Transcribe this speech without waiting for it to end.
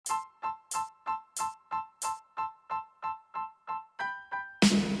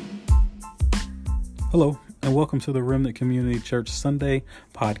Hello, and welcome to the Remnant Community Church Sunday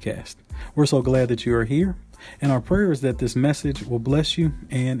podcast. We're so glad that you are here, and our prayer is that this message will bless you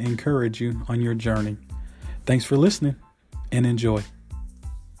and encourage you on your journey. Thanks for listening, and enjoy.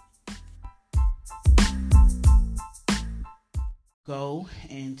 Go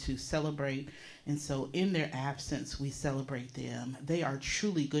and to celebrate, and so in their absence, we celebrate them. They are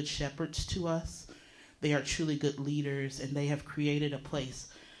truly good shepherds to us. They are truly good leaders, and they have created a place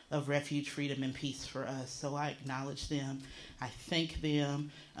of refuge, freedom, and peace for us. So I acknowledge them. I thank them.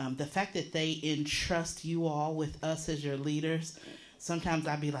 The fact that they entrust you all with us as your leaders, sometimes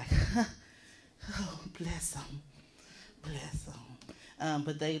I'd be like, oh, bless them, bless them.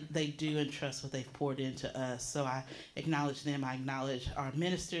 But they do entrust what they've poured into us. So I acknowledge them. I acknowledge our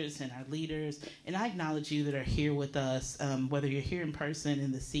ministers and our leaders. And I acknowledge you that are here with us, whether you're here in person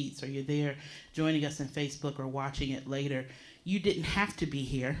in the seats or you're there joining us on Facebook or watching it later. You didn't have to be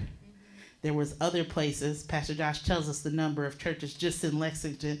here. There was other places. Pastor Josh tells us the number of churches just in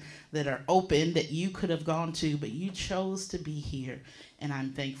Lexington that are open that you could have gone to, but you chose to be here, and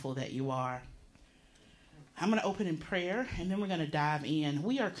I'm thankful that you are. I'm going to open in prayer, and then we're going to dive in.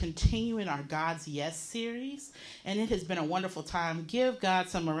 We are continuing our God's Yes series, and it has been a wonderful time. Give God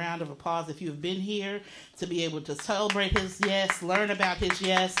some round of applause if you have been here to be able to celebrate his yes, learn about his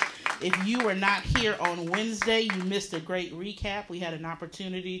yes. If you were not here on Wednesday, you missed a great recap. We had an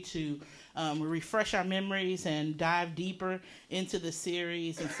opportunity to refresh our memories and dive deeper into the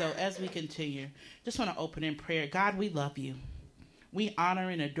series. And so as we continue, just want to open in prayer. God, we love you. We honor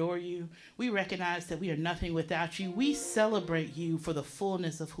and adore you. We recognize that we are nothing without you. We celebrate you for the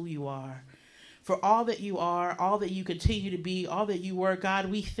fullness of who you are. For all that you are, all that you continue to be, all that you were,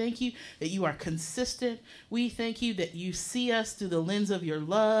 God, we thank you that you are consistent. We thank you that you see us through the lens of your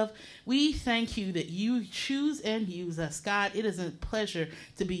love. We thank you that you choose and use us. God, it is a pleasure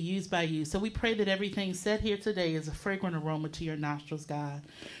to be used by you. So we pray that everything said here today is a fragrant aroma to your nostrils, God.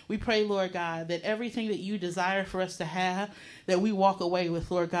 We pray, Lord God, that everything that you desire for us to have, that we walk away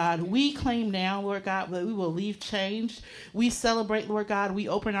with, Lord God. We claim now, Lord God, that we will leave changed. We celebrate, Lord God. We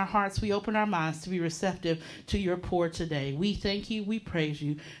open our hearts, we open our minds to be receptive to your pour today. We thank you, we praise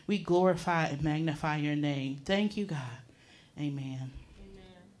you, we glorify and magnify your name. Thank you, God. Amen.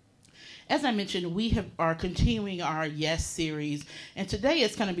 As I mentioned, we are continuing our Yes series, and today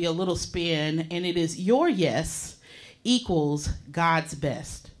it's going to be a little spin, and it is your yes equals God's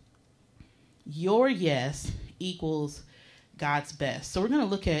best. Your yes equals God's best. So we're going to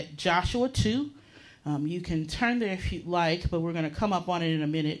look at Joshua 2. You can turn there if you'd like, but we're going to come up on it in a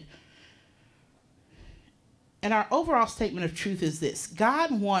minute. And our overall statement of truth is this: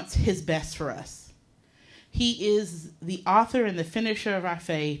 God wants his best for us. He is the author and the finisher of our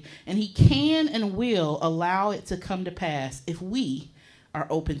faith, and he can and will allow it to come to pass if we are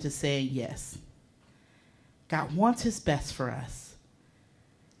open to saying yes. God wants his best for us.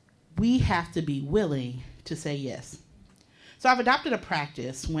 We have to be willing to say yes. So I've adopted a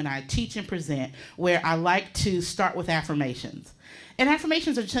practice when I teach and present where I like to start with affirmations. And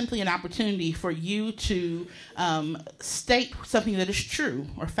affirmations are simply an opportunity for you to state something that is true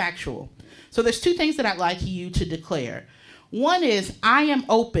or factual. So there's two things that I'd like you to declare. One is, I am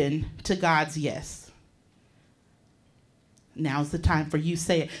open to God's yes. Now's the time for you to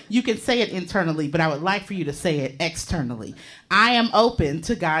say it. You can say it internally, but I would like for you to say it externally. I am open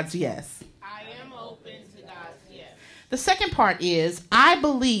to God's yes. I am open to God's yes. The second part is, I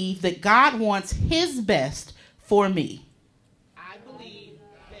believe that God wants his best for me. I believe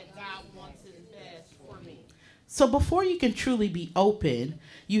that God wants his best for me. So before you can truly be open,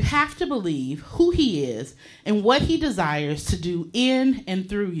 you have to believe who he is and what he desires to do in and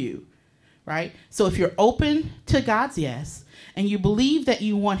through you, right? So if you're open to God's yes and you believe that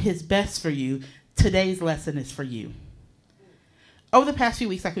you want his best for you, today's lesson is for you. Over the past few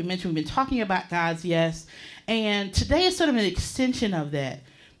weeks, like we mentioned, we've been talking about God's yes, and today is sort of an extension of that.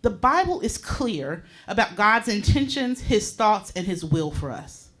 The Bible is clear about God's intentions, his thoughts, and his will for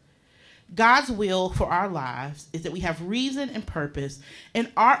us. God's will for our lives is that we have reason and purpose,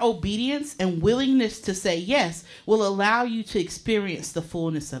 and our obedience and willingness to say yes will allow you to experience the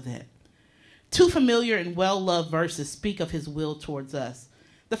fullness of it. Two familiar and well-loved verses speak of his will towards us.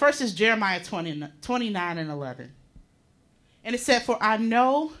 The first is Jeremiah 29 and 11. And it said, "For I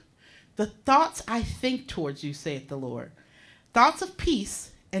know the thoughts I think towards you, saith the Lord, thoughts of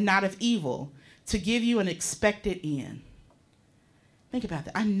peace and not of evil, to give you an expected end." Think about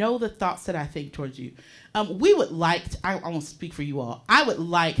that. I know the thoughts that I think towards you. We would like to, I won't speak for you all. I would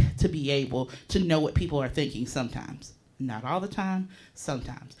like to be able to know what people are thinking sometimes. Not all the time,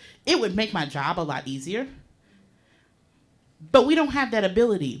 sometimes. It would make my job a lot easier. But we don't have that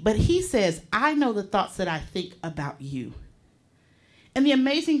ability. But he says, I know the thoughts that I think about you. And the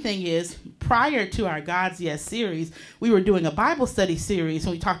amazing thing is, prior to our God's Yes series, we were doing a Bible study series,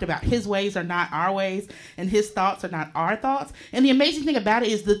 and we talked about his ways are not our ways, and his thoughts are not our thoughts. And the amazing thing about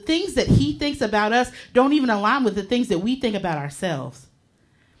it is the things that he thinks about us don't even align with the things that we think about ourselves.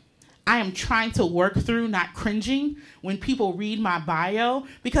 I am trying to work through not cringing when people read my bio,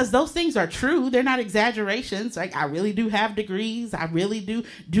 because those things are true. They're not exaggerations. Like, I really do have degrees. I really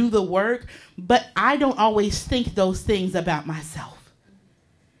do the work. But I don't always think those things about myself.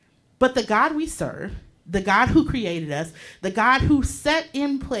 But the God we serve, the God who created us, the God who set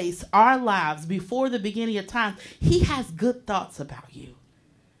in place our lives before the beginning of time, he has good thoughts about you.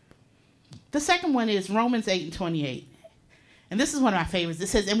 The second one is Romans 8:28. And this is one of my favorites. It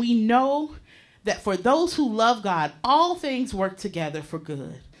says, and we know that for those who love God, all things work together for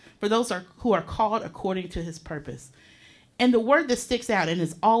good, for those who are called according to his purpose. And the word that sticks out and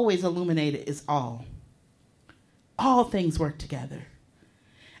is always illuminated is all. All things work together.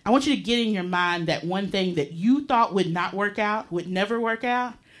 I want you to get in your mind that one thing that you thought would not work out, would never work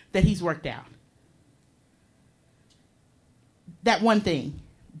out, that he's worked out. That one thing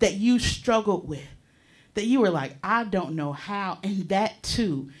that you struggled with, that you were like, I don't know how, and that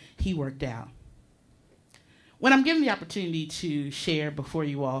too, he worked out. When I'm given the opportunity to share before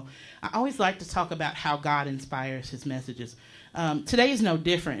you all, I always like to talk about how God inspires his messages. Today is no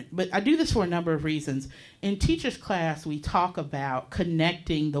different, but I do this for a number of reasons. In teacher's class, we talk about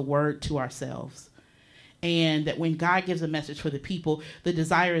connecting the word to ourselves. And that when God gives a message for the people, the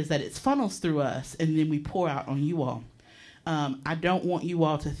desire is that it funnels through us, and then we pour out on you all. I don't want you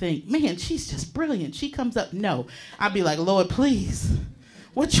all to think, man, she's just brilliant. She comes up. No. I'd be like, Lord, please,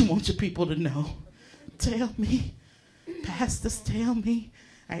 what you want your people to know? Tell me. Pastors, tell me.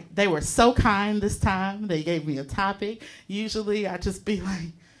 They were so kind this time. They gave me a topic. Usually I just be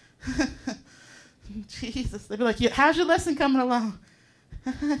like, Jesus. They'd be like, how's your lesson coming along?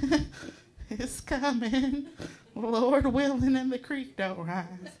 It's coming. Lord willing, and the creek don't rise.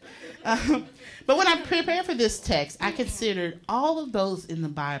 But when I prepared for this text, I considered all of those in the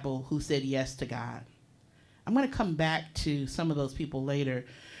Bible who said yes to God. I'm going to come back to some of those people later.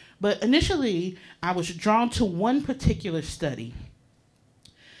 But initially, I was drawn to one particular study.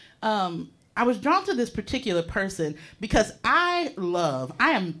 I was drawn to this particular person because I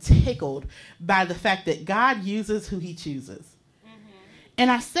am tickled by the fact that God uses who he chooses. And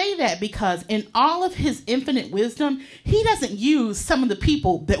I say that because in all of his infinite wisdom, he doesn't use some of the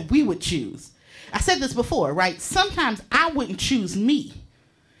people that we would choose. I said this before, right? Sometimes I wouldn't choose me.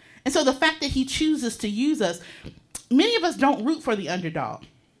 And so the fact that he chooses to use us, many of us don't root for the underdog.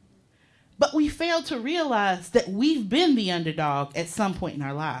 But we fail to realize that we've been the underdog at some point in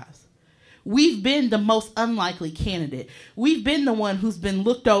our lives. We've been the most unlikely candidate. We've been the one who's been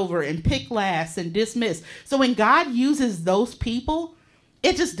looked over and picked last and dismissed. So when God uses those people,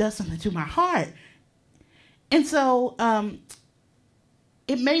 it just does something to my heart. And so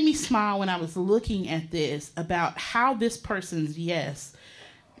it made me smile when I was looking at this about how this person's yes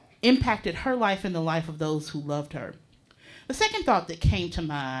impacted her life and the life of those who loved her. The second thought that came to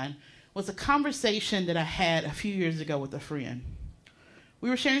mind was a conversation that I had a few years ago with a friend. We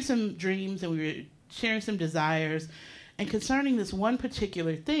were sharing some dreams and we were sharing some desires. And concerning this one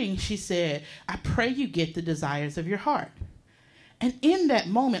particular thing, she said, I pray you get the desires of your heart. And in that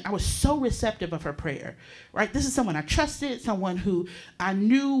moment, I was so receptive of her prayer, right? This is someone I trusted, someone who I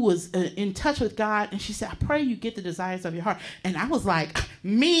knew was in touch with God. And she said, I pray you get the desires of your heart. And I was like,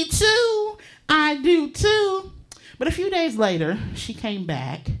 me too. I do too. But a few days later, she came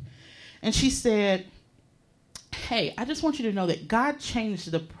back and she said, hey, I just want you to know that God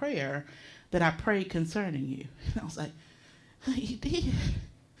changed the prayer that I prayed concerning you. And I was like, he did.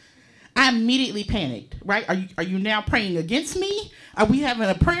 I immediately panicked, right? Are you now praying against me? Are we having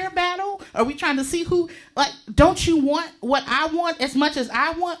a prayer battle? Are we trying to see who, like, don't you want what I want as much as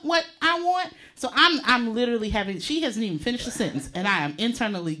I want what I want? So I'm literally having, she hasn't even finished the sentence, and I am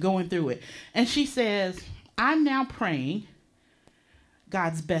internally going through it. And she says, I'm now praying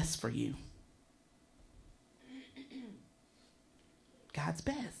God's best for you. God's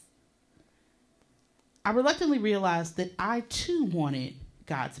best. I reluctantly realized that I too wanted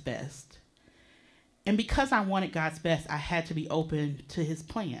God's best. And because I wanted God's best, I had to be open to his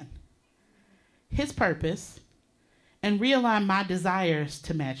plan, his purpose, and realign my desires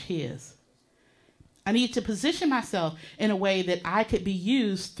to match his. I needed to position myself in a way that I could be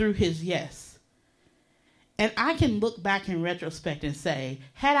used through his yes. And I can look back in retrospect and say,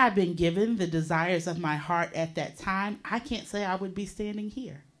 had I been given the desires of my heart at that time, I can't say I would be standing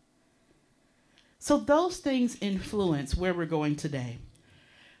here. So those things influence where we're going today.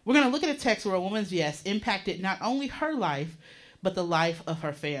 We're going to look at a text where a woman's yes impacted not only her life, but the life of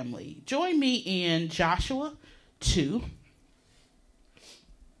her family. Join me in Joshua 2.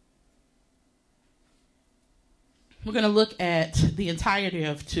 We're going to look at the entirety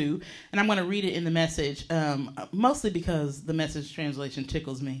of 2, and I'm going to read it in the Message, mostly because the Message translation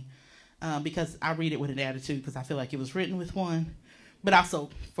tickles me, because I read it with an attitude because I feel like it was written with one, but also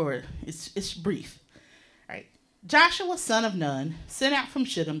for it's brief. All right. Joshua, son of Nun, sent out from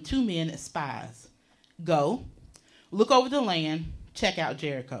Shittim 2 men as spies. Go, look over the land, check out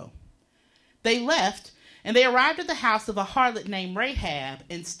Jericho. They left, and they arrived at the house of a harlot named Rahab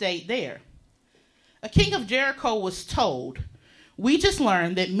and stayed there. A king of Jericho was told, "We just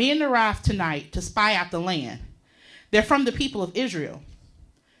learned that men arrived tonight to spy out the land. They're from the people of Israel."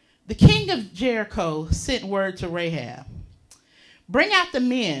 The king of Jericho sent word to Rahab, "Bring out the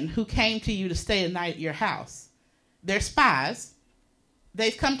men who came to you to stay the night at your house. They're spies.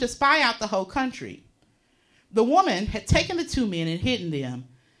 They've come to spy out the whole country." The woman had taken the 2 men and hidden them.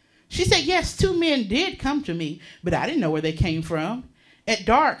 She said, "Yes, 2 men did come to me, but I didn't know where they came from. At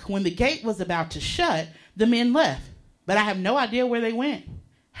dark, when the gate was about to shut, the men left, but I have no idea where they went.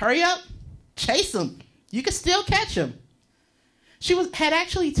 Hurry up, chase them. You can still catch them." She had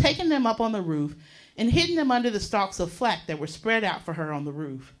actually taken them up on the roof and hidden them under the stalks of flax that were spread out for her on the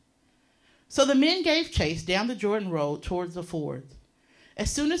roof. So the men gave chase down the Jordan road towards the fords.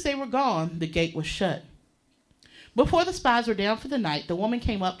 As soon as they were gone, the gate was shut. Before the spies were down for the night, the woman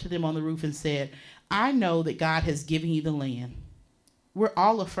came up to them on the roof and said, "I know that God has given you the land. We're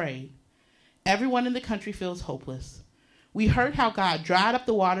all afraid. Everyone in the country feels hopeless. We heard how God dried up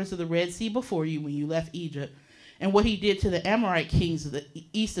the waters of the Red Sea before you when you left Egypt, and what he did to the Amorite kings of the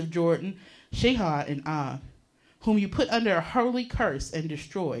east of Jordan, Sihon and Og, whom you put under a holy curse and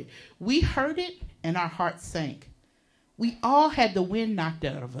destroyed. We heard it, and our hearts sank. We all had the wind knocked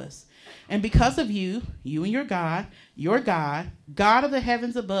out of us. And because of you, you and your God, God of the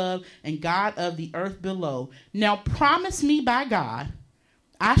heavens above and God of the earth below, now promise me by God,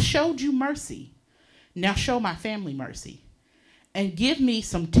 I showed you mercy. Now show my family mercy. And give me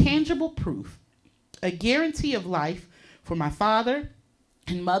some tangible proof, a guarantee of life for my father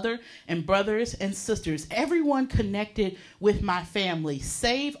and mother and brothers and sisters, everyone connected with my family.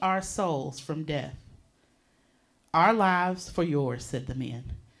 Save our souls from death." "Our lives for yours," said the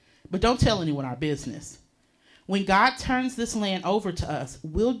men. "But don't tell anyone our business. When God turns this land over to us,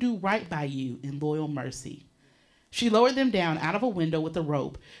 we'll do right by you in loyal mercy." She lowered them down out of a window with a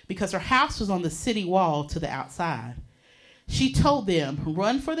rope because her house was on the city wall to the outside. She told them,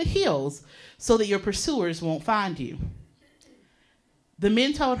 "Run for the hills so that your pursuers won't find you." The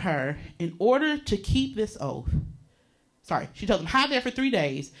men told her, in order to keep this oath, she told them, "Hide there for 3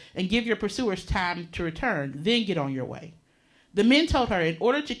 days and give your pursuers time to return, then get on your way." The men told her, "In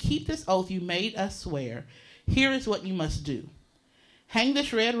order to keep this oath you made us swear, here is what you must do. Hang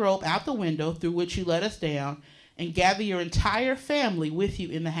this red rope out the window through which you let us down, and gather your entire family with you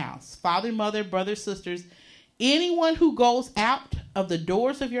in the house. Father, mother, brothers, sisters. Anyone who goes out of the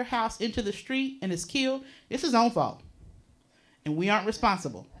doors of your house into the street and is killed, it's his own fault. And we aren't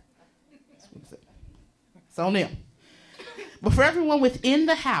responsible." It's on them. "But for everyone within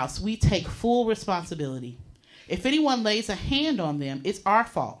the house, we take full responsibility. If anyone lays a hand on them, it's our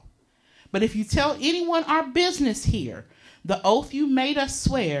fault. But if you tell anyone our business here, the oath you made us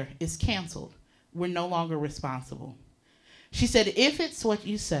swear is canceled. We're no longer responsible." She said, "If it's what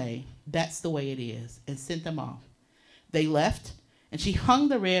you say, that's the way it is," and sent them off. They left, and she hung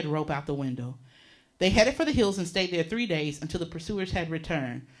the red rope out the window. They headed for the hills and stayed there 3 days until the pursuers had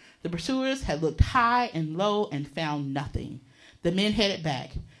returned. The pursuers had looked high and low and found nothing. The men headed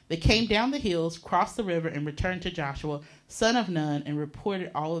back. They came down the hills, crossed the river, and returned to Joshua, son of Nun, and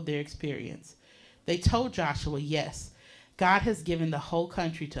reported all of their experience. They told Joshua, "Yes, God has given the whole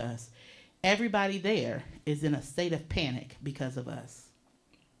country to us. Everybody there is in a state of panic because of us."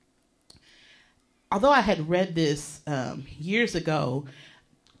 Although I had read this years ago,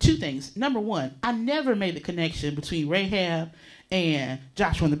 2 things. Number one, I never made the connection between Rahab and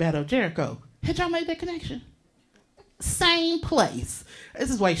Joshua in the Battle of Jericho. Had y'all made that connection? Same place. This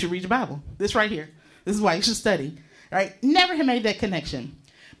is why you should read your Bible. This right here. This is why you should study. Right? Never had made that connection.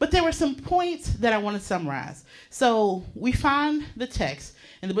 But there were some points that I want to summarize. So we find the text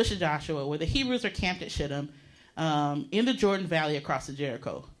in the bush of Joshua where the Hebrews are camped at Shittim in the Jordan Valley across the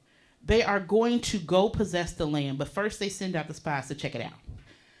Jericho. They are going to go possess the land, but first they send out the spies to check it out.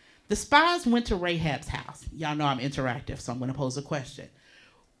 The spies went to Rahab's house. Y'all know I'm interactive, so I'm going to pose a question.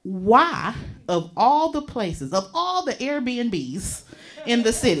 Why, of all the places, of all the Airbnbs in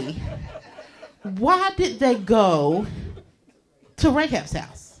the city, why did they go to Rahab's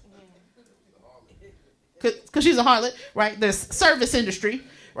house? Because she's a harlot, right? There's service industry,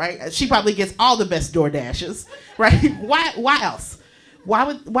 right? She probably gets all the best door dashes, right? Why else?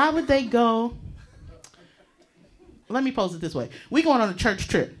 Why would they go? Let me pose it this way. We going on a church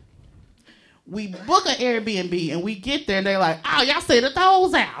trip. We book an Airbnb and we get there and they're like, oh, y'all stayed at the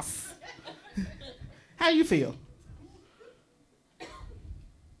host house. How you feel?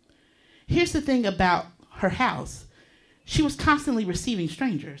 Here's the thing about her house. She was constantly receiving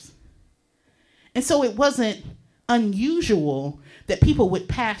strangers. And so it wasn't unusual that people would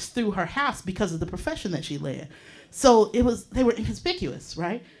pass through her house because of the profession that she led. So they were inconspicuous,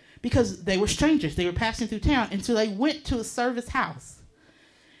 right? Because they were strangers. They were passing through town. And so they went to a service house.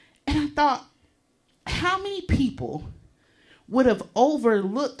 And I thought, how many people would have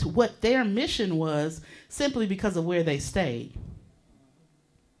overlooked what their mission was simply because of where they stayed?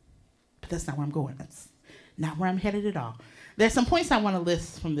 But that's not where I'm going. That's not where I'm headed at all. There's some points I want to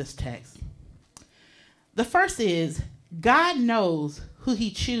list from this text. The first is, God knows who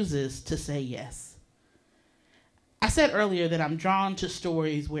he chooses to say yes. I said earlier that I'm drawn to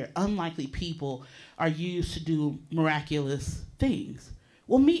stories where unlikely people are used to do miraculous things.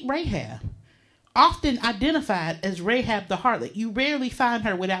 Well, meet Rahab. Often identified as Rahab the harlot. You rarely find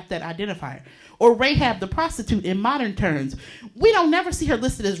her without that identifier. Or Rahab the prostitute in modern terms. We don't never see her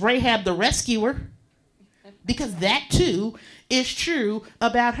listed as Rahab the rescuer, because that too is true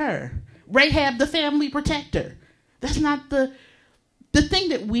about her. Rahab the family protector. That's not the thing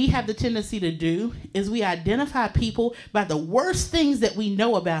that we have the tendency to do is we identify people by the worst things that we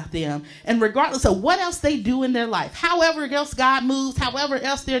know about them. And regardless of what else they do in their life, however else God moves, however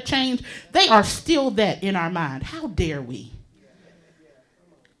else they're changed, they are still that in our mind. How dare we?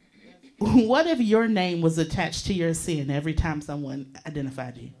 What if your name was attached to your sin every time someone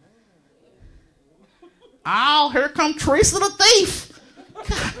identified you? Oh, here come Teresa the thief.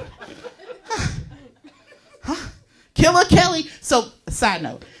 Killer Kelly. So, side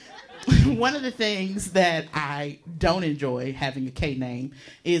note, one of the things that I don't enjoy having a K name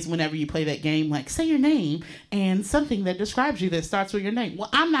is whenever you play that game, like, say your name and something that describes you that starts with your name. Well,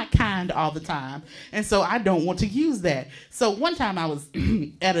 I'm not kind all the time, and so I don't want to use that. So one time I was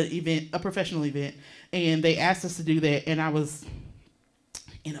at an event, a professional event, and they asked us to do that, and I was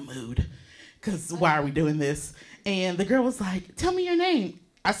in a mood, because why are we doing this? And the girl was like, tell me your name.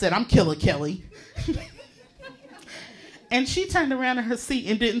 I said, I'm Killer Kelly. And she turned around in her seat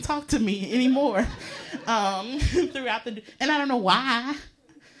and didn't talk to me anymore throughout the... And I don't know why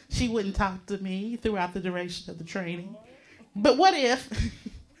she wouldn't talk to me throughout the duration of the training. But what if...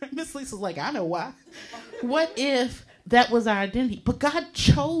 Miss Lisa's like, I know why. What if that was our identity? But God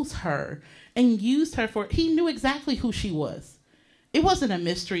chose her and used her for... He knew exactly who she was. It wasn't a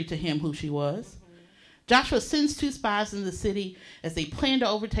mystery to him who she was. Joshua sends 2 spies in the city as they plan to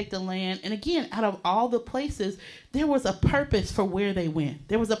overtake the land. And again, out of all the places, there was a purpose for where they went.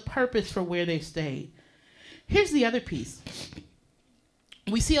 There was a purpose for where they stayed. Here's the other piece.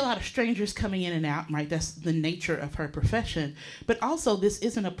 We see a lot of strangers coming in and out, right? That's the nature of her profession. But also, this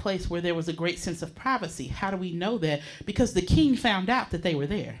isn't a place where there was a great sense of privacy. How do we know that? Because the king found out that they were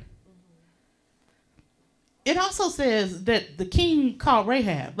there. It also says that the king called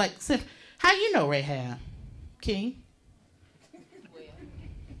Rahab. Like, how you know Rahab, King?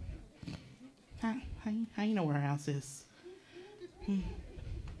 How you know where her house is?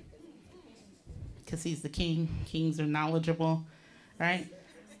 Because he's the king. Kings are knowledgeable, right?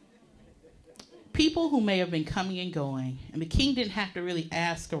 People who may have been coming and going, and the king didn't have to really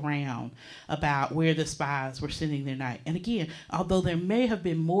ask around about where the spies were spending their night. And again, although there may have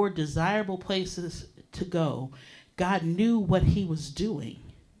been more desirable places to go, God knew what he was doing.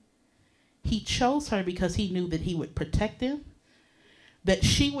 He chose her because he knew that he would protect them, that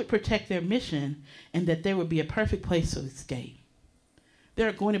she would protect their mission, and that there would be a perfect place to escape. There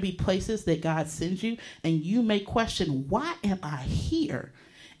are going to be places that God sends you, and you may question, why am I here?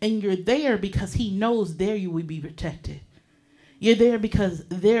 And you're there because he knows there you will be protected. You're there because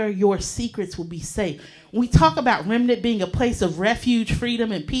there your secrets will be safe. We talk about Remnant being a place of refuge,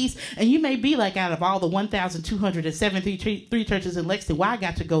 freedom, and peace. And you may be like, out of all the 1,273 churches in Lexington, why I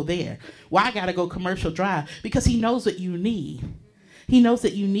got to go there? Why I got to go Commercial Drive? Because he knows what you need. He knows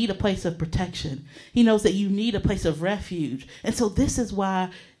that you need a place of protection. He knows that you need a place of refuge. And so this is why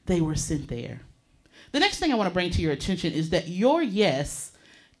they were sent there. The next thing I want to bring to your attention is that your yes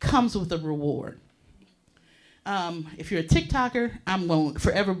comes with a reward. If you're a TikToker, I'm going to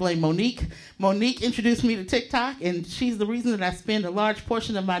forever blame Monique. Monique introduced me to TikTok, and she's the reason that I spend a large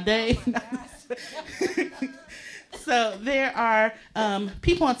portion of my day. So there are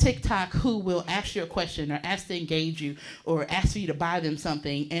people on TikTok who will ask you a question or ask to engage you or ask for you to buy them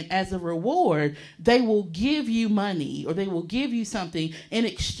something. And as a reward, they will give you money or they will give you something in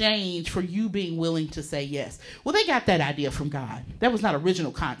exchange for you being willing to say yes. Well, they got that idea from God. That was not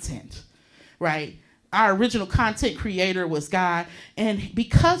original content, right? Our original content creator was God. And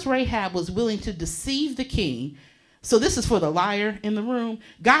because Rahab was willing to deceive the king, so this is for the liar in the room,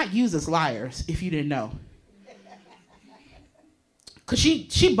 God uses liars, if you didn't know. Because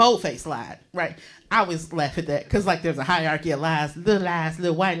she bold-faced lied, right? I always laugh at that because, like, there's a hierarchy of lies,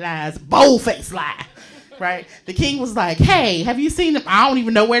 the white lies, bold-faced lie, right? The king was like, hey, have you seen them? I don't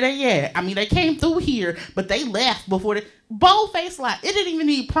even know where they at. I mean, they came through here, but they left before they... Bold-faced lie. It didn't even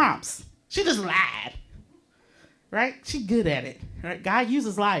need prompts. She just lied, right? She's good at it, right? God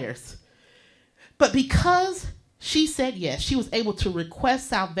uses liars. But because she said yes, she was able to request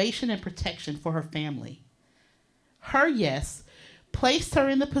salvation and protection for her family. Her yes placed her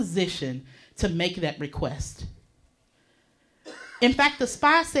in the position to make that request. In fact, the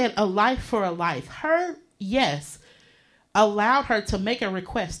spy said a life for a life. Her yes allowed her to make a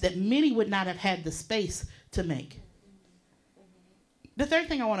request that many would not have had the space to make. The third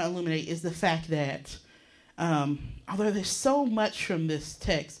thing I want to illuminate is the fact that although there's so much from this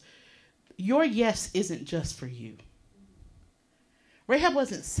text, your yes isn't just for you. Rahab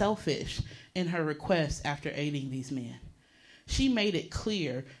wasn't selfish in her request after aiding these men. She made it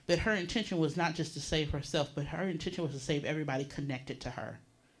clear that her intention was not just to save herself, but her intention was to save everybody connected to her.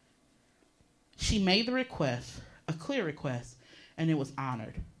 She made the request, a clear request, and it was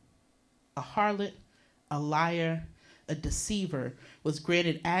honored. A harlot, a liar, a deceiver was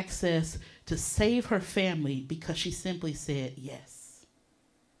granted access to save her family because she simply said yes.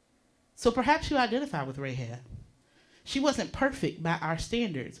 So perhaps you identify with Rahab. She wasn't perfect by our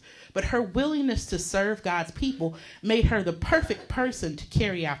standards, but her willingness to serve God's people made her the perfect person to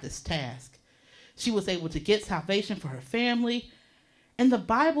carry out this task. She was able to get salvation for her family, and the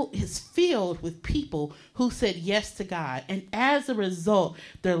Bible is filled with people who said yes to God, and as a result,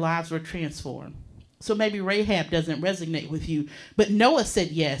 their lives were transformed. So maybe Rahab doesn't resonate with you, but Noah said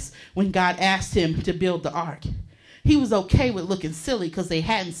yes when God asked him to build the ark. He was okay with looking silly because they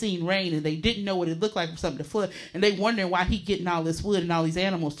hadn't seen rain and they didn't know what it looked like for something to flood. And they wondering why he getting all this wood and all these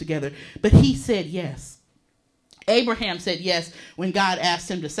animals together. But he said yes. Abraham said yes when God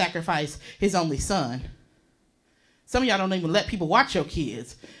asked him to sacrifice his only son. Some of y'all don't even let people watch your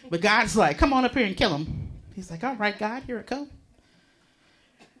kids. But God's like, come on up here and kill him. He's like, all right, God, here it comes.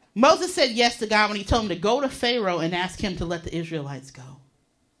 Moses said yes to God when he told him to go to Pharaoh and ask him to let the Israelites go.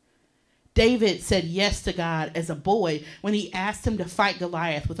 David said yes to God as a boy when he asked him to fight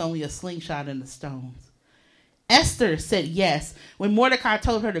Goliath with only a slingshot and the stones. Esther said yes when Mordecai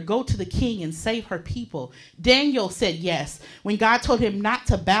told her to go to the king and save her people. Daniel said yes when God told him not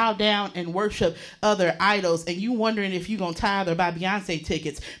to bow down and worship other idols, and you wondering if you're going to tithe or buy Beyonce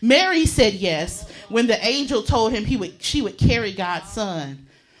tickets. Mary said yes when the angel told him she would carry God's son.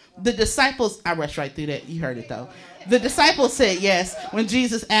 The disciples, I rushed right through that. You heard it though. The disciples said yes when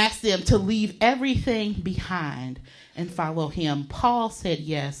Jesus asked them to leave everything behind and follow him. Paul said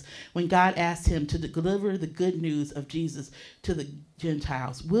yes when God asked him to deliver the good news of Jesus to the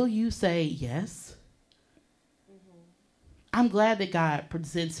Gentiles. Will you say yes? Mm-hmm. I'm glad that God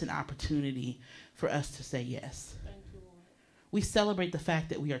presents an opportunity for us to say yes. Thank you, Lord. We celebrate the fact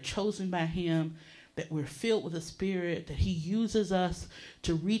that we are chosen by him, that we're filled with the Spirit, that he uses us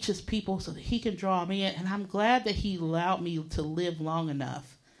to reach his people so that he can draw me in. And I'm glad that he allowed me to live long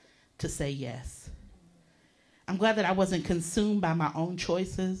enough to say yes. I'm glad that I wasn't consumed by my own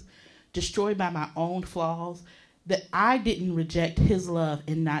choices, destroyed by my own flaws, that I didn't reject his love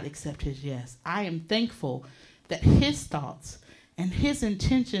and not accept his yes. I am thankful that his thoughts and his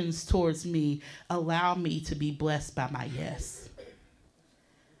intentions towards me allow me to be blessed by my yes.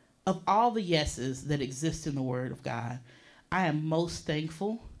 Of all the yeses that exist in the Word of God, I am most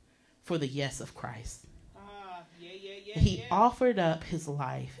thankful for the yes of Christ. He offered up his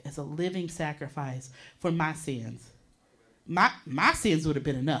life as a living sacrifice for my sins. My sins would have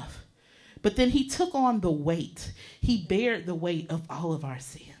been enough. But then he took on the weight. He bared the weight of all of our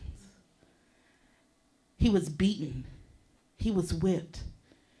sins. He was beaten. He was whipped.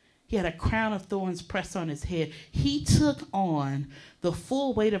 He had a crown of thorns pressed on his head. He took on the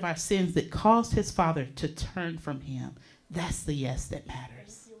full weight of our sins that caused his Father to turn from him. That's the yes that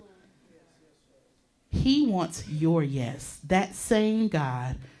matters. He wants your yes. That same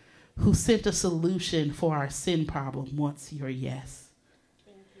God who sent a solution for our sin problem wants your yes.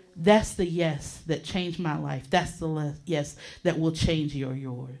 That's the yes that changed my life. That's the yes that will change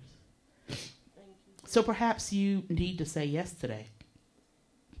yours. So perhaps you need to say yes today.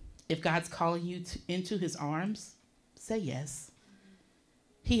 If God's calling you into his arms, say yes.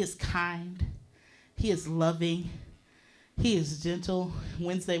 He is kind. He is loving. He is gentle.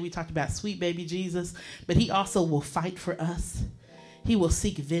 Wednesday we talked about sweet baby Jesus, but he also will fight for us. He will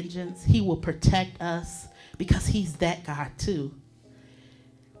seek vengeance. He will protect us because he's that God too.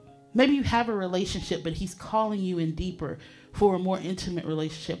 Maybe you have a relationship, but he's calling you in deeper for a more intimate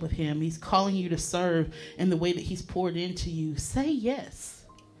relationship with him. He's calling you to serve in the way that he's poured into you. Say yes.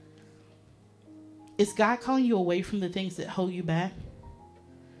 Is God calling you away from the things that hold you back?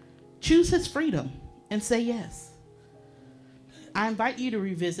 Choose his freedom and say yes. I invite you to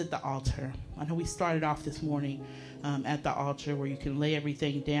revisit the altar. I know we started off this morning at the altar where you can lay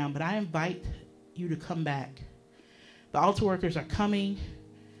everything down, but I invite you to come back. The altar workers are coming.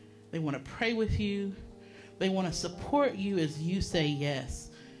 They want to pray with you. They want to support you as you say yes.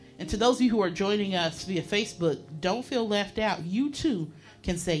 And to those of you who are joining us via Facebook, don't feel left out. You too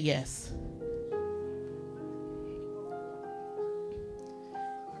can say yes.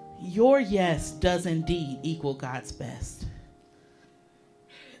 Your yes does indeed equal God's best.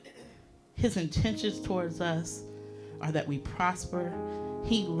 His intentions towards us are that we prosper.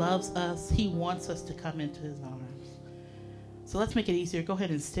 He loves us. He wants us to come into his arms. So let's make it easier. Go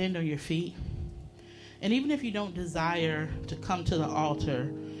ahead and stand on your feet. And even if you don't desire to come to the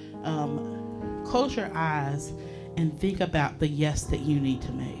altar, close your eyes and think about the yes that you need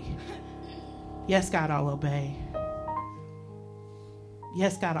to make. Yes, God, I'll obey.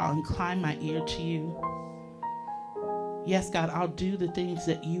 Yes, God, I'll incline my ear to you. Yes, God, I'll do the things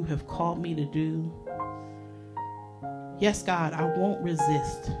that you have called me to do. Yes, God, I won't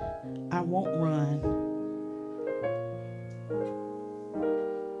resist. I won't run.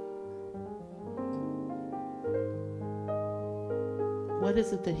 What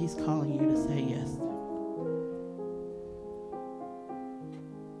is it that he's calling you to say yes to?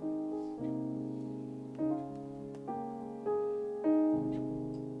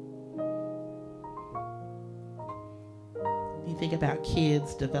 Think about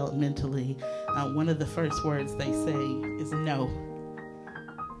kids developmentally, one of the first words they say is no.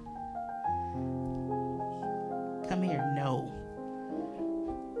 Come here, no.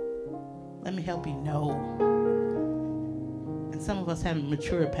 Let me help you, no. And some of us haven't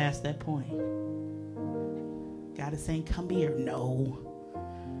matured past that point. God is saying, come here, no.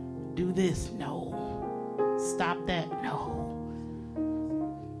 Do this, no. Stop that, no.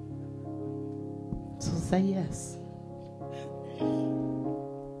 So say yes.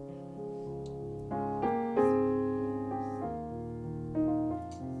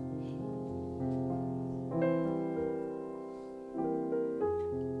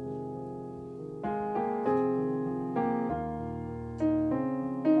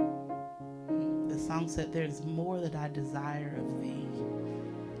 Said, there's more that I desire of thee.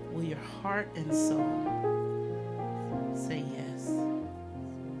 Will your heart and soul say yes?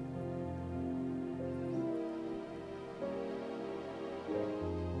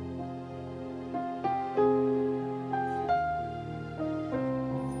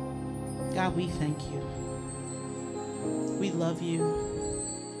 God, we thank you. We love you.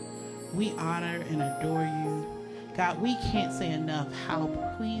 We honor and adore you. God, we can't say enough how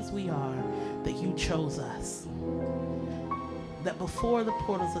pleased we are that you chose us. That before the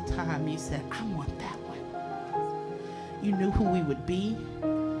portals of time, you said, I want that one. You knew who we would be.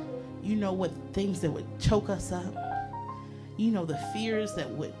 You know what things that would choke us up. You know the fears that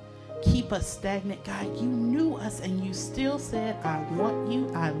would keep us stagnant. God, you knew us and you still said, I want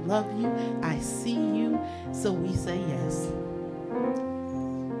you, I love you, I see you. So we say yes.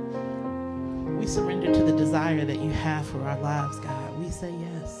 We surrender to the desire that you have for our lives, God. We say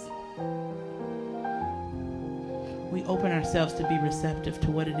yes. We open ourselves to be receptive to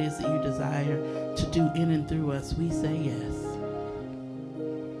what it is that you desire to do in and through us. We say yes.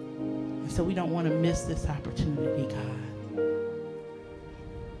 And so we don't want to miss this opportunity, God.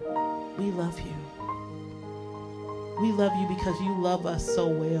 We love you. We love you because you love us so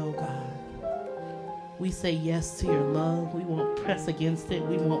well, God. We say yes to your love. We won't press against it.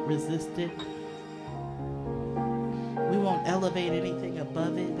 We won't resist it. We won't elevate anything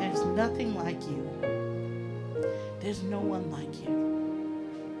above it. There's nothing like you. There's no one like you.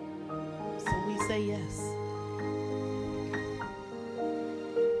 So we say yes.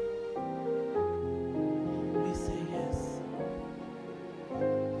 We say yes.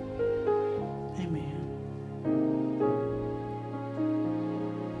 Amen.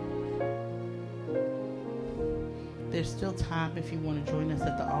 There's still time if you want to join us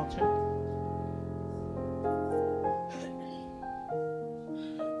at the altar.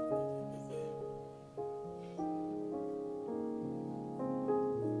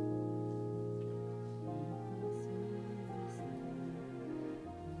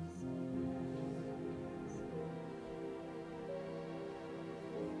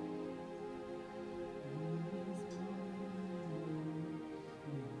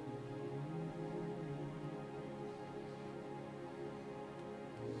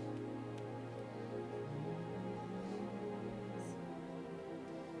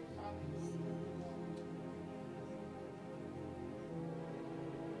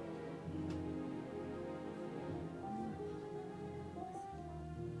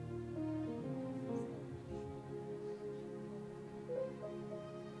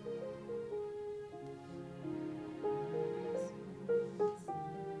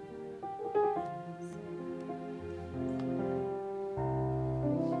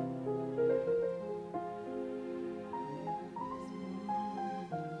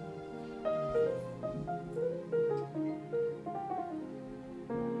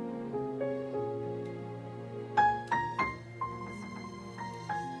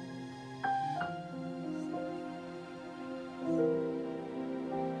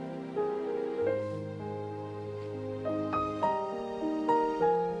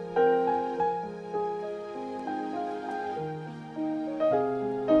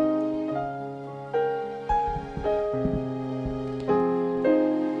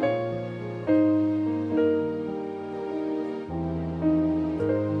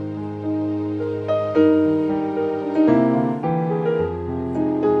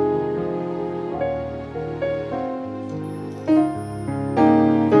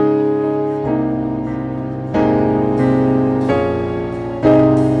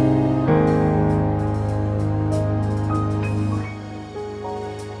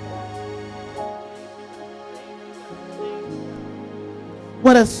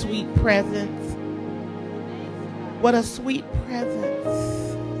 What a sweet presence. What a sweet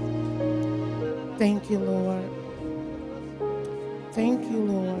presence. Thank you, Lord. Thank you,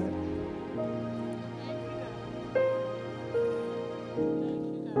 Lord.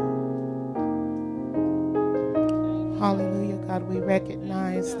 Hallelujah, God. We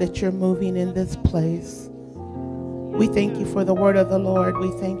recognize that you're moving in this place. We thank you for the word of the Lord.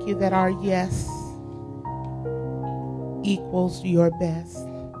 We thank you that our yes equals your best.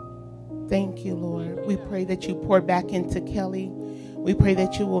 Thank you, Lord. We pray that you pour back into Kelly. We pray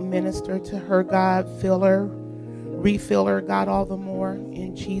that you will minister to her, God. Fill her, refill her, God, all the more.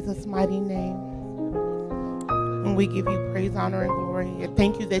 In Jesus' mighty name. And we give you praise, honor, and glory. And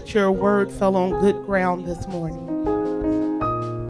thank you that your word fell on good ground this morning.